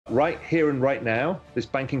right here and right now, this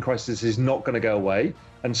banking crisis is not going to go away.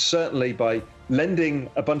 And certainly by lending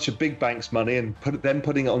a bunch of big banks money and then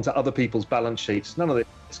putting it onto other people's balance sheets, none of it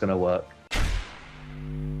is going to work.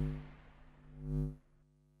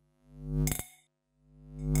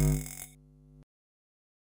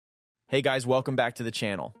 Hey guys, welcome back to the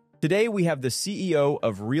channel. Today we have the CEO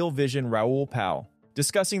of Real Vision, Raoul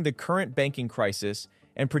discussing the current banking crisis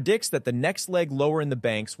and predicts that the next leg lower in the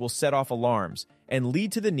banks will set off alarms and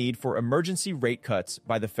lead to the need for emergency rate cuts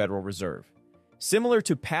by the Federal Reserve. Similar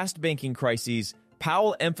to past banking crises,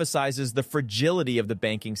 Powell emphasizes the fragility of the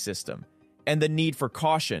banking system and the need for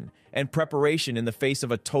caution and preparation in the face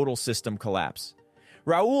of a total system collapse.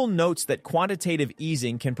 Raoul notes that quantitative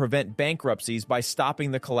easing can prevent bankruptcies by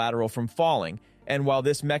stopping the collateral from falling, and while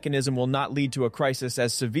this mechanism will not lead to a crisis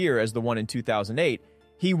as severe as the one in 2008,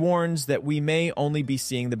 he warns that we may only be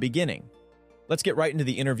seeing the beginning. Let's get right into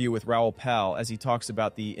the interview with Raoul as he talks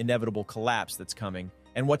about the inevitable collapse that's coming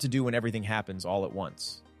and what to do when everything happens all at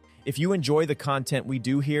once. If you enjoy the content we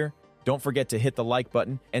do here, don't forget to hit the like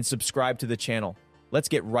button and subscribe to the channel. Let's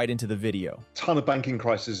get right into the video. Ton of banking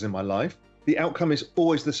crises in my life. The outcome is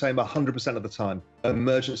always the same 100% of the time.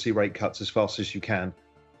 Emergency rate cuts as fast as you can.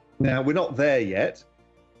 Now, we're not there yet,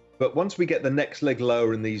 but once we get the next leg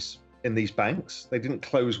lower in these banks, they didn't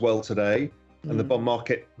close well today, and the bond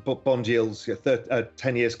market, bond yields,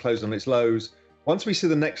 10 years closed on its lows. Once we see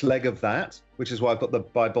the next leg of that, which is why I've got the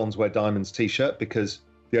Buy Bonds, Wear Diamonds t-shirt, because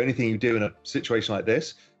the only thing you do in a situation like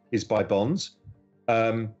this is buy bonds.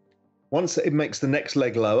 Once it makes the next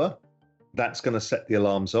leg lower, that's going to set the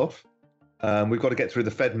alarms off. We've got to get through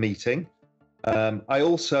the Fed meeting. I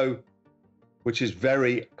also, which is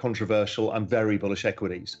very controversial, I'm very bullish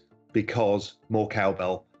equities because more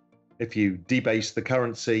cowbell. If you debase the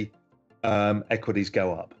currency, equities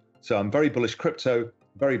go up. So I'm very bullish crypto,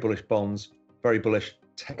 very bullish bonds, very bullish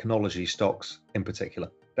technology stocks in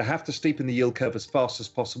particular. They have to steepen the yield curve as fast as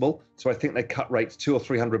possible. So I think they cut rates 200 or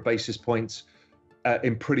 300 basis points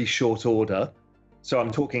in pretty short order. So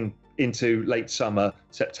I'm talking into late summer,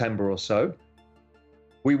 September or so.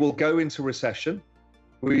 We will go into recession.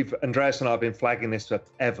 Andreas and I have been flagging this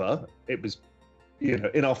forever. It was,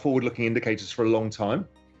 in our forward-looking indicators for a long time.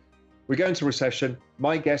 We go into recession.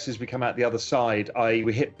 My guess is we come out the other side, i.e.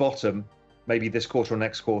 we hit bottom maybe this quarter or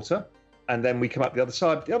next quarter, and then we come out the other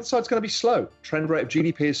side. The other side's going to be slow. Trend rate of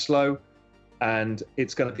GDP is slow, and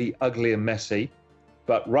it's going to be ugly and messy.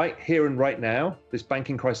 But right here and right now, this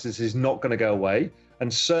banking crisis is not going to go away.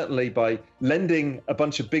 And certainly by lending a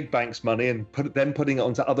bunch of big banks money and then putting it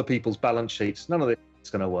onto other people's balance sheets, none of it is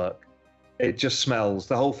going to work. It just smells.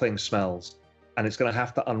 The whole thing smells. And it's going to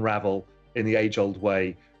have to unravel in the age-old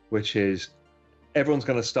way, which is everyone's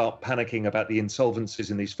going to start panicking about the insolvencies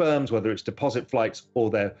in these firms, whether it's deposit flights or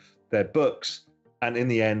their books. And in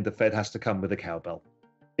the end, the Fed has to come with a cowbell.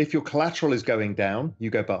 If your collateral is going down, you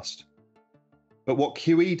go bust. But what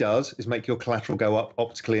QE does is make your collateral go up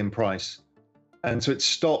optically in price. And so it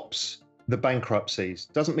stops the bankruptcies.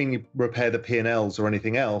 Doesn't mean you repair the P&Ls or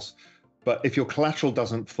anything else, but if your collateral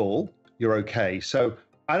doesn't fall, you're okay. So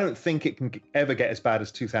I don't think it can ever get as bad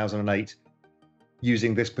as 2008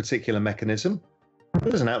 using this particular mechanism.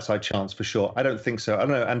 There's an outside chance for sure. I don't think so. I don't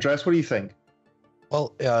know. Andreas, what do you think?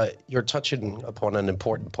 Well, you're touching upon an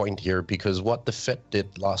important point here, because what the Fed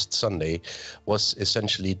did last Sunday was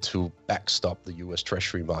essentially to backstop the U.S.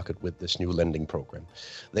 Treasury market with this new lending program.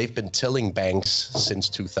 They've been telling banks since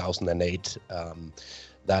 2008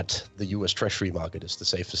 that the U.S. Treasury market is the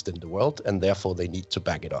safest in the world, and therefore they need to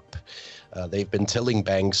back it up. They've been telling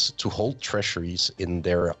banks to hold treasuries in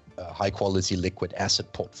their high-quality liquid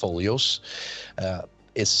asset portfolios.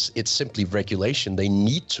 It's simply regulation. They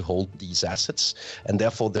need to hold these assets, and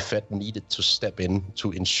therefore the Fed needed to step in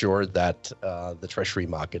to ensure that the treasury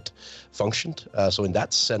market functioned. So in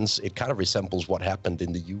that sense, it kind of resembles what happened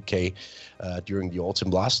in the UK during the autumn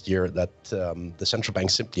last year, that the central bank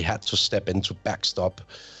simply had to step in to backstop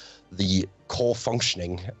the core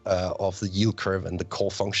functioning of the yield curve and the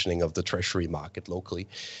core functioning of the treasury market locally.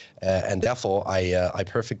 And therefore, I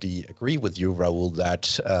perfectly agree with you, Raoul, that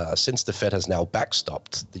since the Fed has now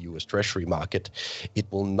backstopped the US Treasury market, it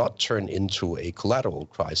will not turn into a collateral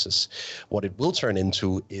crisis. What it will turn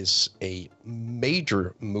into is a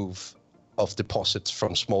major move of deposits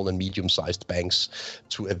from small and medium-sized banks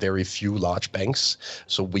to a very few large banks.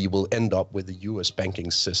 So we will end up with a US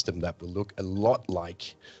banking system that will look a lot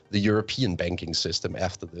like the European banking system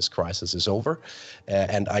after this crisis is over.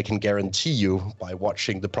 And I can guarantee you, by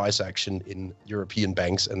watching the price action in European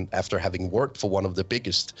banks and after having worked for one of the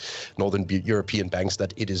biggest Northern European banks,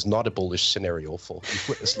 that it is not a bullish scenario for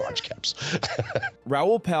US large caps.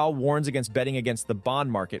 Raoul Pal warns against betting against the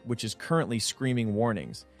bond market, which is currently screaming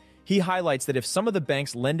warnings. He highlights that if some of the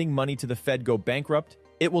banks lending money to the Fed go bankrupt,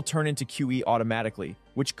 it will turn into QE automatically,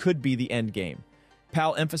 which could be the end game.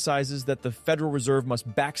 Powell emphasizes that the Federal Reserve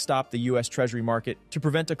must backstop the U.S. Treasury market to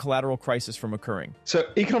prevent a collateral crisis from occurring. So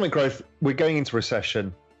economic growth, we're going into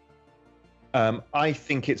recession. I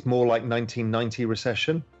think it's more like 1990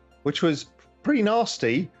 recession, which was pretty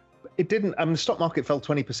nasty. It didn't, the stock market fell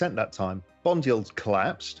 20% that time. Bond yields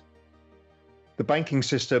collapsed. The banking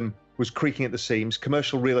system was creaking at the seams.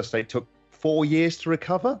 Commercial real estate took 4 years to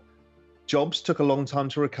recover. Jobs took a long time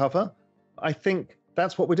to recover. I think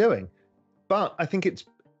that's what we're doing. But I think it's,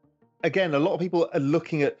 again, a lot of people are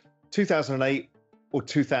looking at 2008 or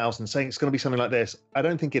 2000 saying it's going to be something like this. I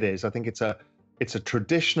don't think it is. I think it's a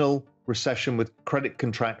traditional recession with credit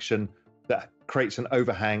contraction that creates an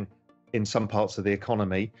overhang in some parts of the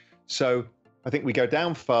economy. So I think we go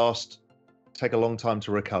down fast, take a long time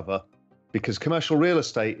to recover, because commercial real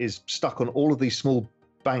estate is stuck on all of these small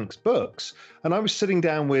banks' books. And I was sitting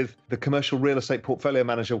down with the commercial real estate portfolio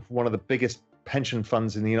manager for one of the biggest pension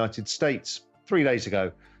funds in the United States 3 days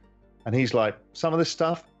ago. And he's like, some of this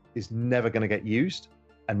stuff is never going to get used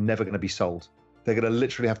and never going to be sold. They're going to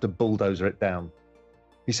literally have to bulldozer it down.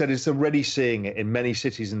 He said it's already seeing it in many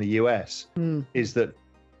cities in the US, is that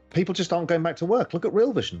people just aren't going back to work. Look at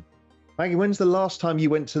Real Vision. Maggie, when's the last time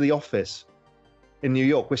you went to the office in New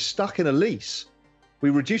York? We're stuck in a lease.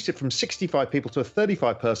 We reduced it from 65 people to a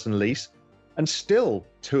 35-person lease, and still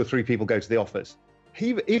 2 or 3 people go to the office.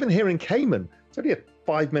 Even here in Cayman, it's only a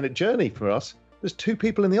 5-minute journey for us. There's 2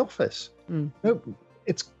 people in the office. No,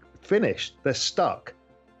 it's finished. They're stuck.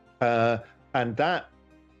 And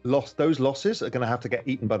those losses are going to have to get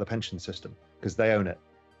eaten by the pension system because they own it.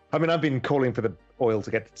 I mean, I've been calling for the oil to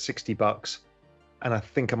get to $60, and I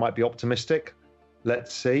think I might be optimistic.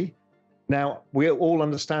 Let's see. Now, we all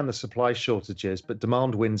understand the supply shortages, but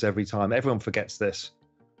demand wins every time. Everyone forgets this.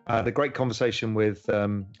 The great conversation with,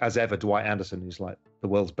 as ever, Dwight Anderson, who's like the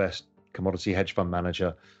world's best commodity hedge fund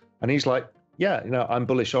manager. And he's like, yeah, I'm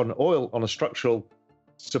bullish on oil on a structural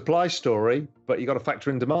supply story, but you got to factor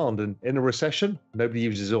in demand. And in a recession, nobody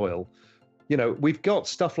uses oil. We've got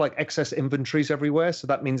stuff like excess inventories everywhere. So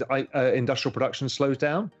that means industrial production slows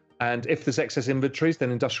down. And if there's excess inventories,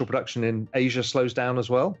 then industrial production in Asia slows down as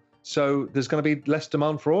well. So there's going to be less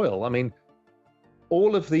demand for oil. I mean,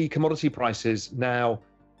 all of the commodity prices now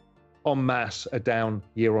en masse are down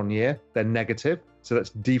year on year. They're negative. So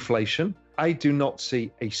that's deflation. I do not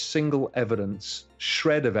see a single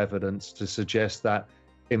shred of evidence to suggest that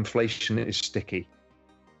inflation is sticky.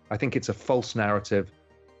 I think it's a false narrative,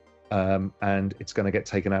 and it's going to get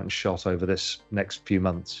taken out and shot over this next few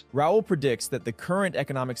months. Raoul predicts that the current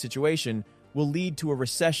economic situation will lead to a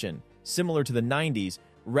recession similar to the 90s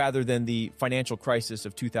rather than the financial crisis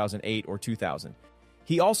of 2008 or 2000.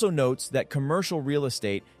 He also notes that commercial real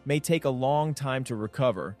estate may take a long time to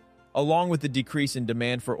recover, along with the decrease in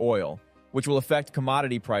demand for oil, which will affect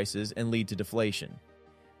commodity prices and lead to deflation.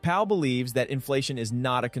 Powell believes that inflation is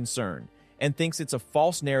not a concern and thinks it's a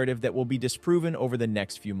false narrative that will be disproven over the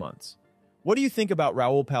next few months. What do you think about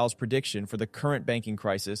Raoul Pal's prediction for the current banking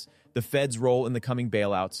crisis, the Fed's role in the coming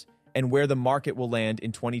bailouts, and where the market will land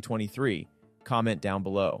in 2023? Comment down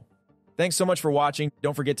below. Thanks so much for watching.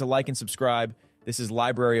 Don't forget to like and subscribe. This is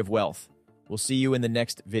Library of Wealth. We'll see you in the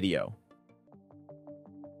next video.